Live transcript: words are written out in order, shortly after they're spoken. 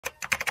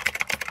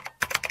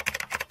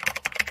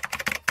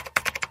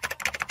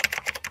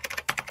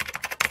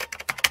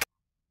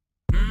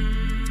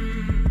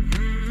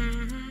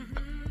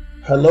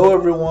Hello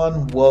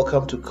everyone,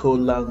 welcome to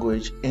Code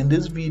Language. In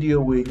this video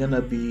we're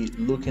gonna be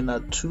looking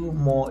at two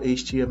more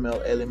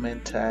HTML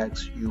element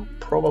tags you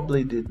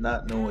probably did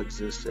not know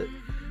existed.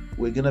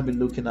 We're gonna be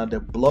looking at the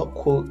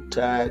Blockquote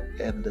tag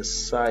and the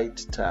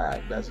Cite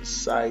tag. That's a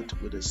Cite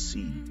with a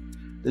C.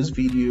 This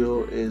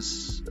video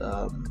is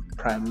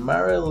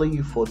primarily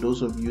for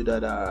those of you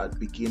that are at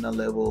beginner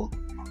level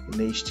in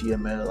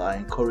HTML. I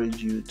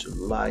encourage you to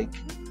like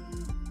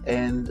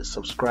and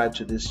subscribe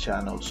to this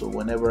channel, so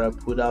whenever I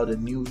put out a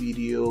new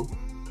video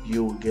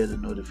you will get a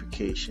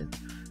notification.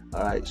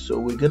 Alright, so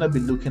we're gonna be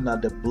looking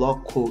at the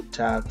Blockquote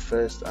tag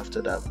first. After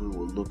that we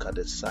will look at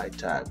the Cite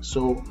tag.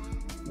 So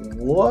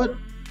what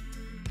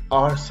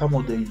are some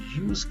of the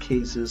use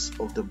cases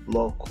of the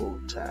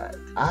Blockquote tag?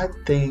 I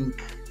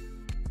think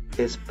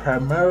it's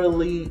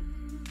primarily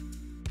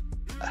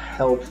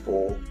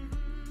helpful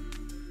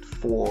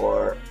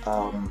for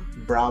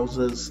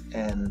browsers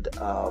and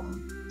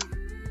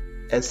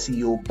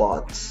SEO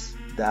bots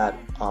that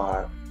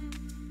are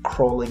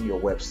crawling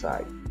your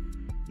website.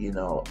 You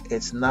know,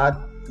 it's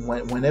not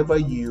whenever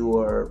you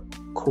are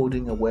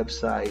coding a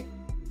website,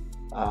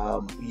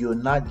 you're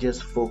not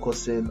just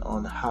focusing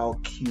on how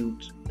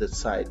cute the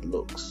site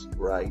looks,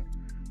 right?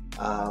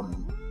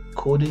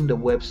 Coding the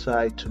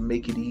website to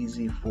make it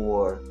easy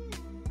for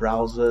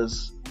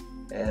browsers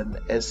and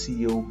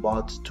SEO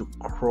bots to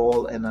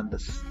crawl and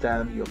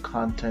understand your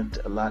content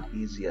a lot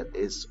easier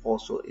is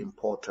also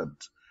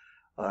important.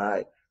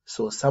 Alright,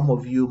 so some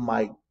of you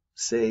might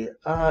say,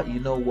 you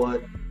know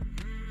what,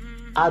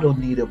 I don't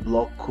need a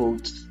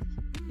Blockquote,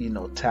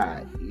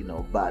 tag,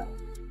 but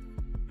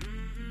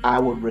I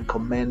would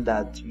recommend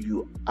that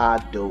you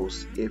add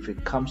those. If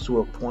it comes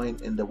to a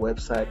point in the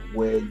website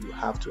where you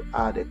have to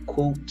add a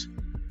quote,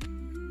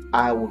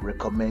 I would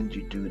recommend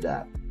you do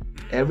that.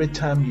 Every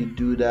time you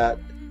do that,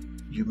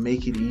 you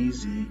make it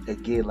easy,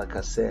 again, like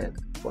I said,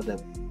 for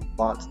the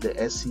bots, the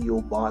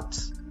SEO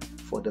bots,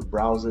 for the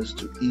browsers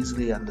to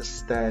easily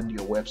understand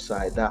your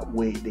website. That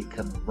way they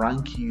can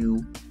rank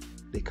you,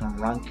 they can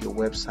rank your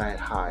website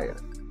higher.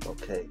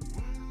 Okay,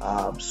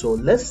 so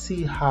let's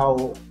see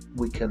how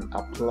we can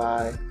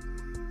apply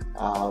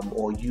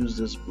or use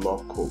this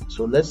Blockquote.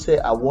 So let's say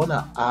I want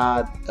to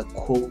add a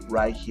quote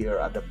right here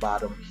at the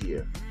bottom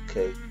here.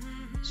 Okay,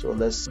 so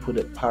let's put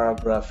a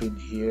paragraph in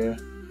here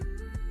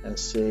and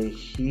say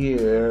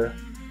here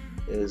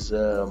is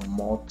a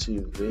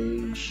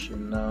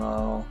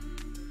motivational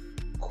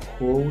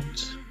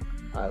quote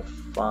I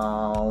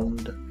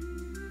found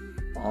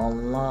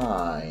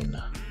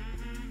online.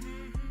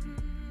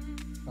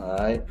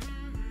 Alright,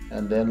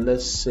 and then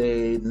let's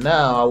say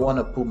now I want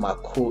to put my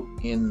quote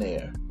in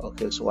there.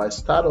 Okay, so I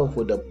start off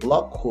with a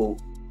Blockquote,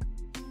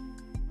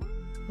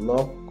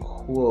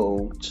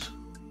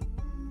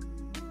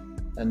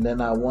 and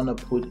then I want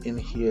to put in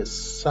here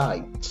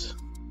Cite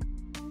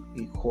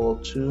equal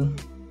to,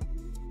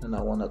 and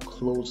I want to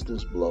close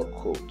this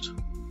Blockquote.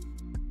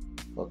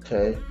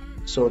 Okay,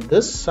 so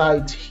this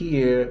Cite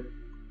here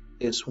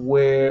is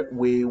where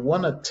we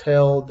want to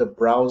tell the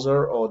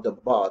browser or the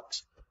bot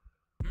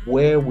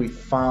where we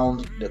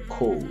found the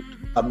code.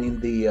 I mean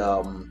the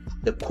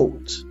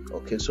quote.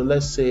 Okay, so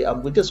let's say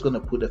we're just going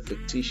to put a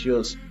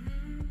fictitious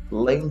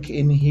link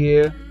in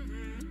here.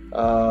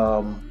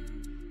 Found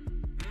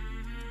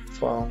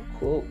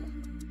quote.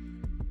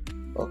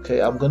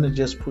 Okay, I'm going to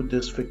just put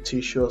this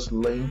fictitious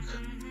link,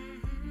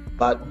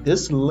 but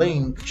this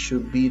link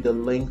should be the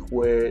link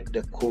where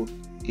the quote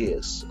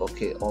is,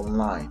 okay,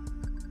 online.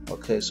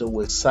 Okay, so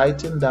we're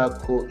citing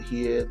that quote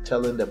here,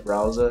 telling the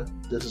browser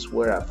this is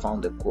where I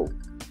found the quote.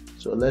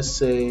 So let's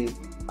say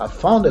I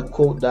found a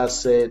quote that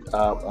said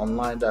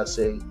online, that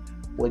say,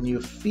 when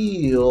you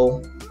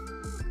feel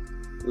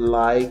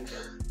like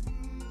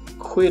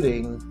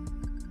quitting,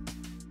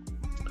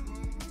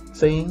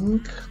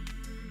 think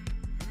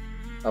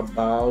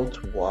about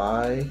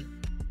why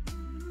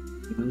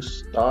you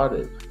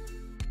started.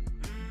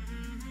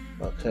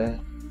 Okay,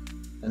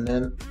 and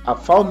then I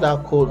found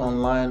that quote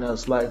online. I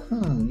was like,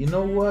 you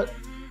know what,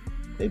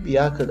 maybe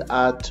I could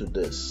add to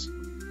this,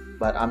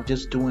 but I'm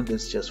just doing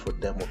this just for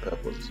demo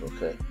purposes.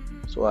 Okay,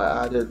 so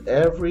I added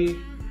every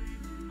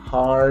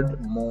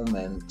hard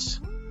moment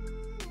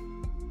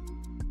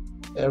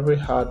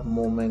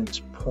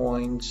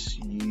points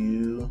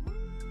you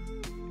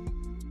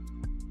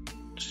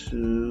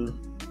to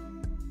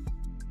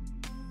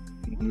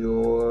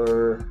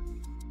your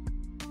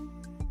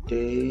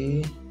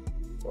day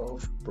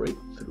of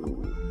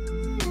breakthrough.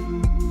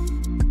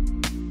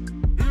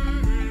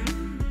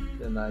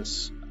 Then I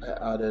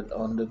added,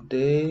 on the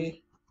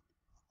day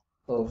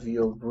of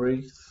your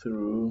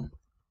breakthrough,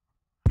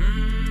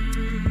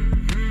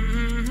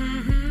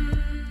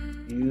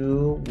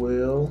 you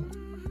will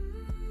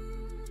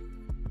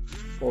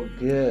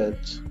forget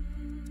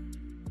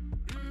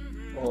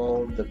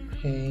all the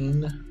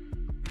pain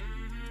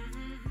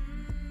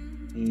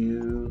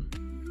you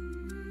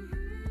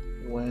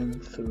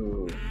went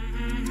through.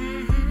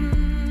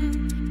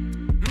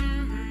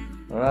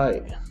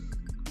 Alright,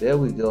 there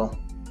we go.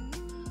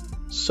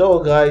 So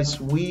guys,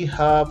 we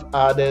have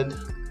added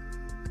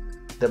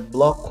the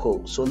block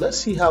quote. So let's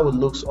see how it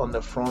looks on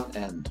the front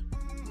end.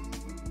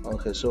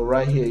 Okay, so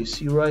right here, you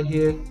see right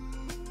here,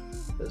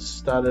 it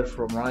started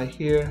from right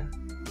here,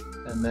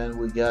 and then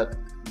we got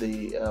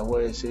the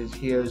where it says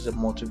here is a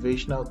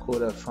motivational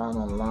quote I found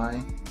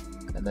online,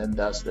 and then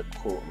that's the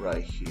quote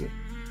right here.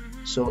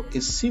 So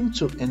it seemed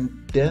to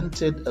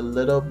indent it a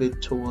little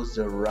bit towards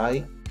the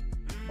right,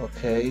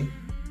 okay,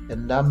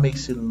 and that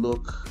makes it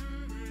look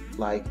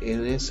like it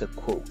is a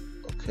quote.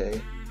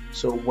 Okay,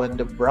 so when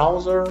the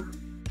browser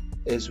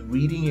is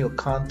reading your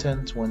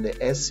content, when the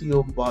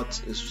SEO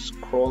bot is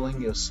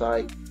scrolling your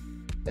site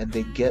and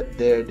they get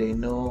there, they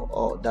know,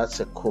 oh,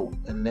 that's a quote.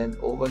 And then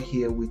over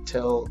here we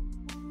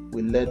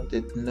let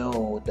it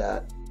know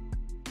that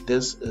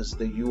this is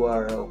the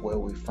URL where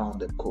we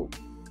found the quote.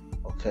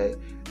 Okay,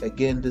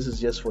 again, this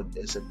is just for,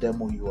 it's a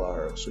demo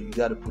URL, so you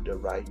got to put the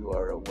right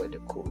URL where the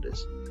code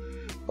is.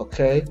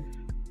 Okay,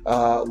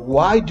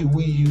 why do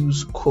we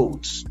use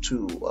quotes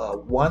too?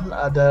 One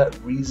other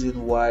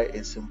reason why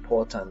it's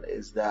important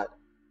is that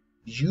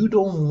you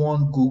don't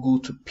want Google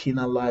to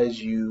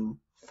penalize you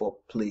for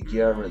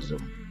plagiarism.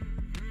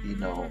 You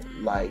know,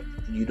 like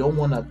you don't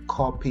want to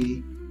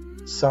copy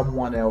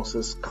someone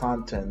else's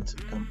content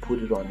and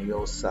put it on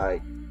your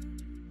site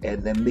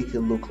and then make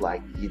it look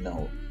like, you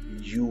know,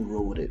 you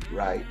wrote it,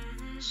 right?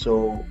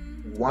 So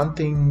one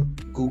thing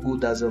Google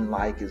doesn't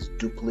like is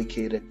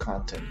duplicated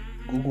content.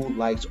 Google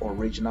likes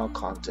original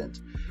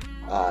content.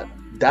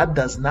 That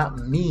does not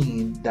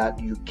mean that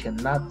you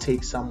cannot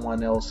take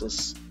someone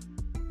else's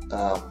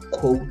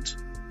quote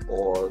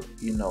or,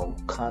 you know,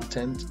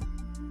 content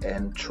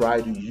and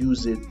try to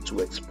use it to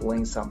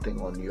explain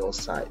something on your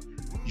site.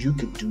 You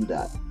could do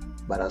that,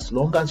 but as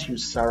long as you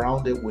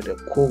surround it with a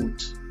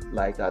quote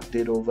like I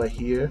did over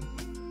here,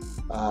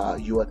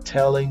 you are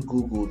telling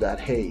Google that,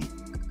 hey,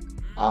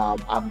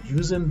 I'm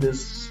using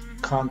this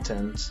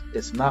content,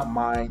 it's not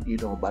mine, you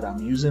know, but I'm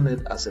using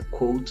it as a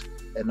quote,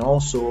 and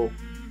also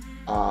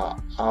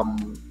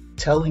I'm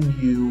telling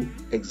you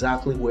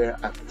exactly where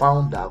I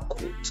found that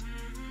quote.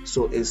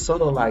 So it's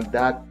sort of like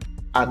that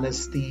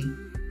honesty,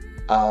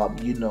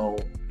 you know,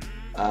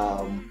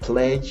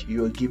 pledge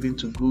you're giving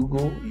to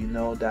Google, you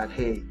know, that,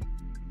 hey,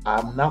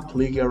 I'm not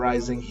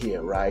plagiarizing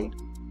here, right?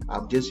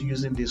 I'm just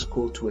using this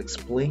quote to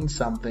explain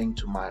something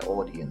to my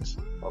audience.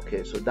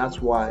 Okay, so that's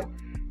why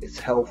it's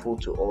helpful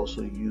to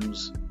also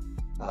use,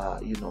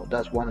 you know,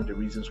 that's one of the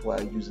reasons why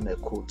using a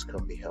quote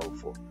can be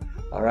helpful.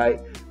 All right,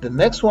 the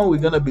next one we're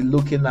going to be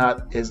looking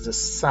at is the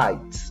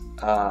cite,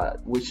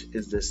 which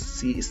is the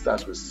C, it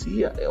starts with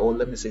C, or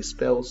let me say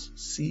spells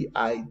CITE.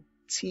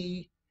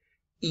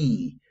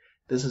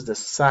 This is the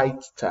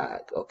cite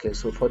tag. Okay,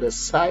 so for the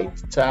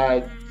cite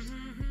tag,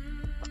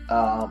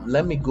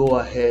 let me go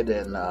ahead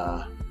and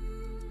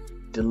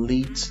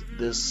delete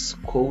this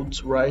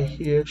quote right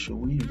here. Should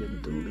we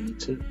even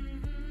delete it?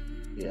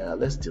 Yeah,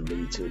 let's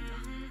delete it.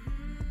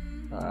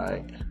 All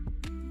right,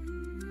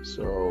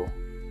 so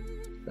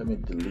let me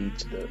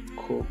delete the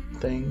quote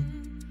thing,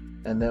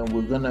 and then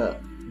we're gonna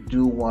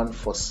do one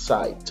for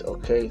cite.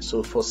 Okay,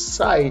 so for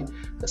cite,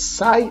 the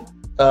cite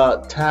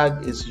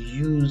tag is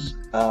used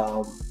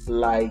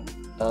like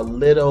a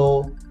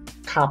little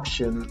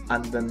caption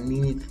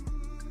underneath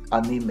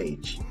an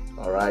image.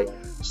 All right,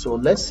 so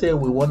let's say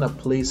we want to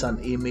place an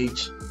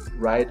image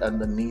right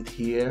underneath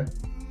here.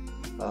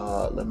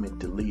 Let me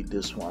delete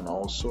this one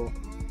also.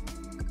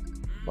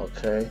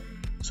 Okay,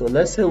 so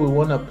let's say we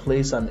want to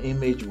place an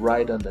image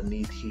right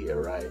underneath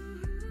here, right?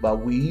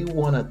 But we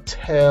want to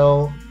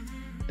tell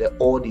the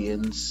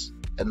audience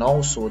and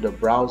also the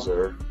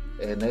browser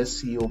and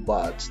SEO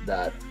bots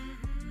that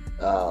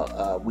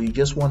we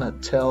just want to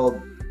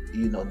tell,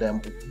 you know,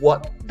 them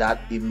what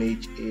that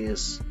image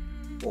is,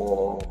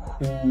 or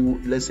who,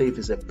 let's say if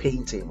it's a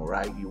painting,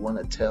 right? You want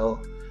to tell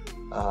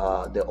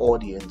the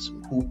audience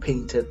who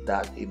painted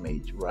that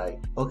image, right?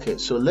 Okay,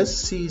 so let's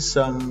see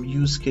some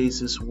use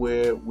cases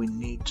where we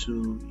need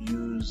to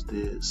use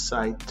the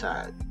cite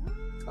tag.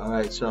 All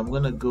right, so I'm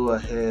going to go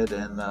ahead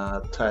and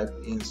type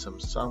in some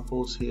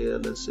samples here.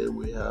 Let's say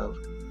we have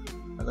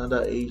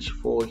another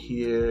H4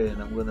 here,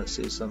 and I'm going to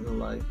say something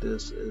like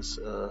this is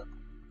a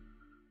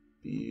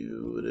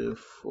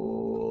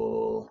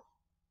beautiful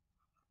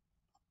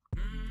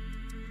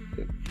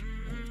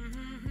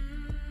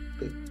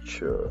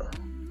picture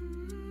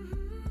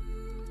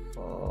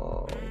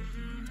of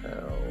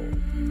hell.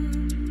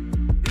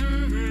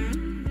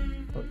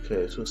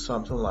 Okay, so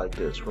something like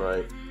this,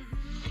 right?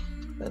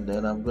 And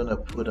then I'm gonna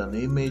put an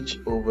image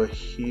over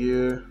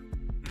here.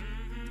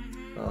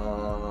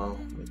 Let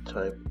me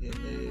type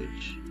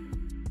image.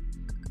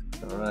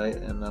 All right,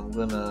 and I'm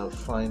gonna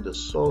find the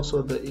source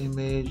of the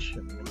image.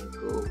 I'm gonna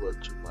go over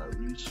to my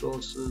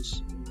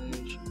resources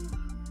image.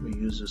 Let me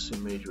use this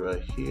image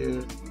right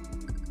here,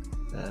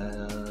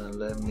 and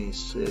let me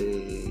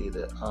say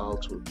the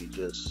alt will be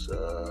just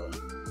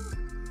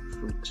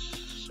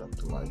fruits,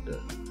 something like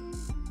that,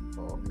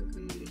 or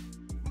maybe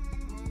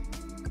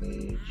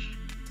image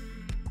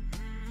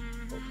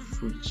of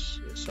fruits,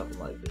 something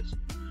like this.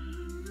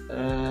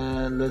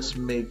 And let's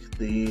make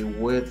the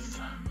width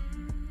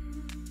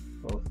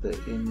of the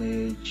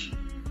image.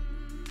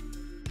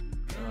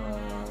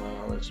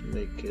 Let's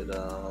make it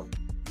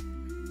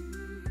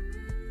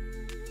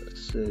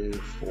let's say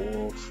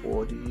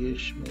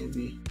 440-ish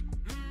maybe,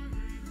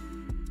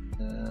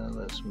 and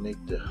let's make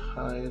the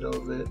height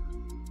of it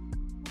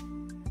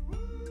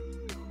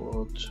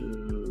equal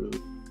to,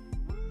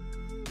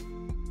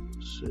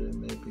 say,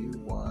 maybe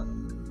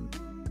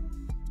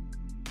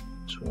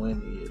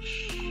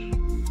 120-ish.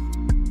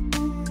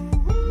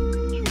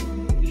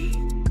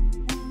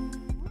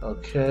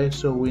 Okay,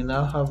 so we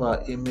now have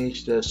our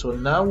image there. So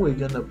now we're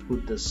gonna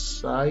put the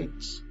site.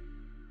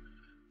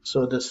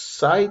 So the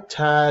site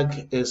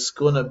tag is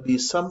gonna be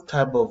some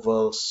type of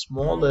a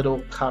small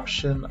little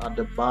caption at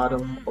the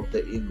bottom of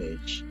the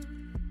image.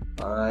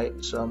 All right,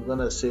 so I'm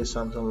gonna say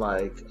something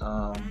like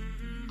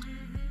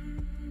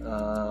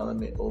let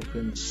me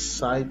open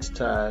site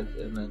tag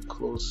and then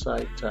close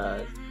site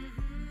tag,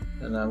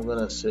 and I'm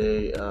gonna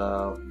say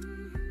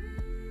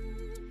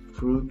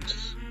fruit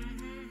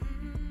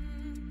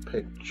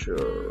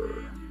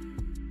picture.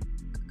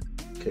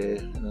 Okay,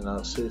 and then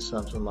I'll say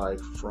something like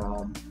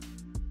from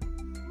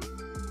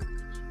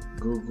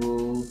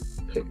Google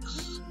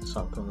Pics,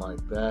 something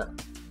like that,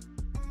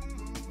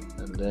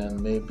 and then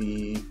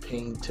maybe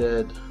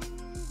painted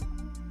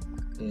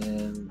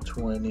in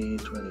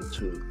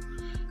 2022.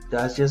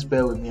 Guys, just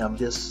bear with me. I'm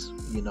just,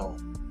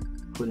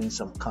 putting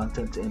some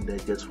content in there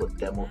just for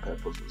demo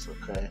purposes.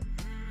 Okay,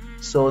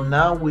 so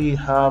now we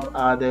have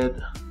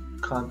added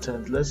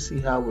content. Let's see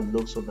how it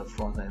looks on the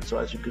front end. So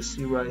as you can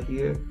see right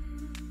here,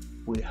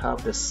 we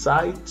have the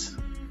site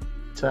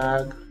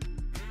tag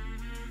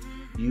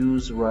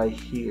used right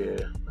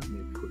here. Let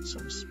me put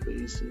some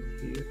space in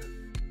here.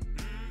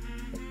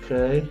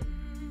 Okay,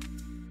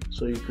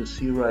 so you can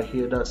see right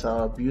here, that's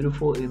our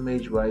beautiful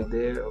image right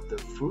there of the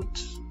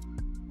fruit,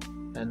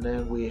 and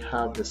then we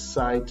have the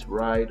site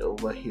right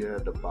over here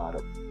at the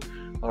bottom.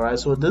 All right,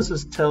 so this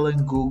is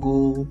telling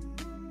Google,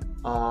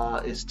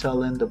 it's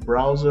telling the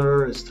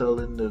browser, it's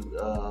telling the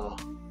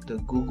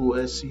Google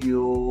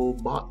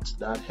SEO bot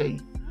that, hey,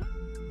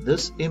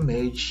 this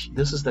image,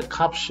 this is the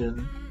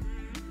caption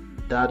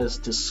that is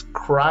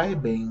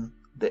describing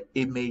the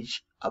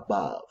image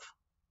above.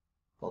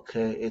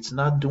 Okay, it's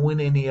not doing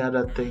any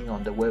other thing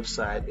on the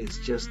website, it's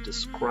just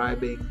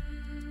describing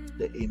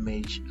the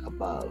image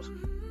above.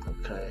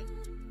 Okay,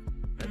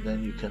 and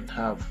then you can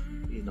have,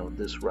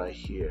 this right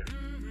here.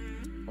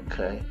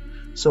 Okay,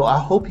 so I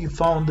hope you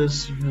found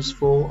this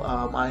useful.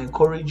 I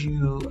encourage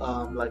you,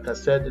 like I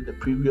said in the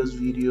previous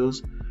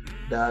videos,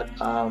 that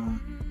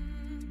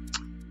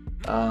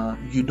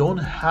you don't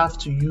have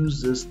to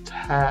use these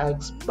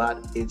tags,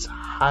 but it's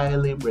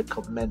highly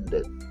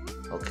recommended.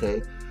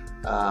 Okay,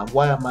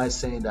 why am I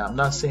saying that? I'm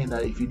not saying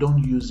that if you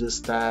don't use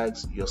these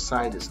tags, your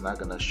site is not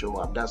going to show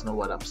up. That's not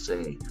what I'm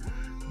saying.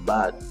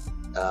 But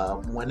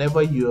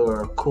whenever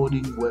you're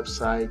coding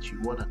websites,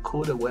 you want to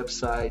code a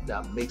website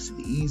that makes it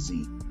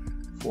easy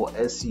for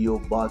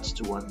SEO bots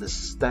to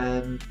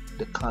understand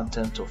the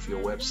content of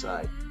your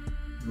website.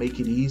 Make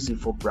it easy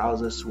for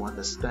browsers to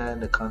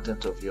understand the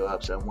content of your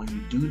website. When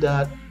you do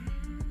that,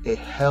 it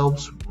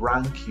helps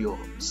rank your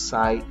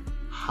site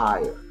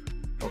higher.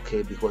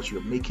 Okay, because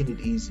you're making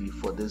it easy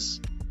for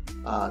these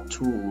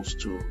tools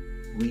to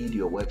read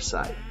your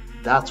website.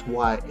 That's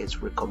why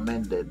it's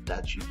recommended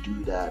that you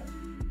do that.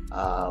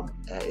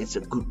 It's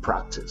a good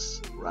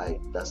practice, right?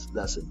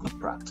 That's a good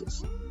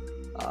practice.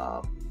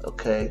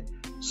 Okay,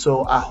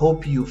 so I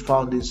hope you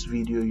found this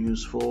video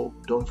useful.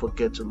 Don't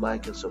forget to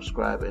like and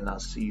subscribe, and I'll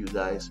see you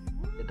guys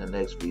in the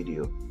next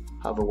video.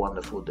 Have a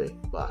wonderful day.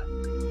 Bye.